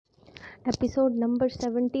Episode number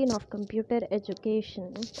 17 of Computer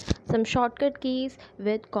Education. Some shortcut keys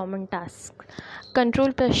with common tasks.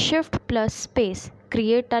 Control plus Shift plus space.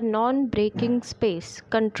 Create a non-breaking space.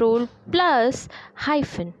 Control plus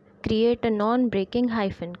hyphen. Create a non-breaking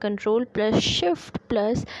hyphen. Control plus Shift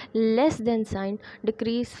plus less than sign.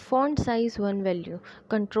 Decrease font size 1 value.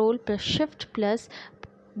 Control plus Shift plus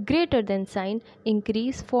greater than sign,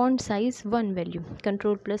 increase font size 1 value.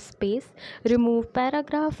 Control plus space, remove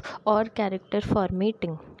paragraph or character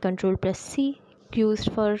formatting. Control plus C,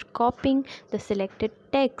 used for copying the selected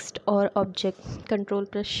text or object. Control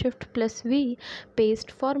plus Shift plus V,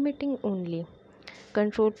 paste formatting only.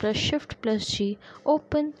 Control plus Shift plus G,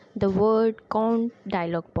 open the word count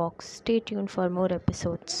dialog box. Stay tuned for more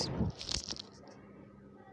episodes.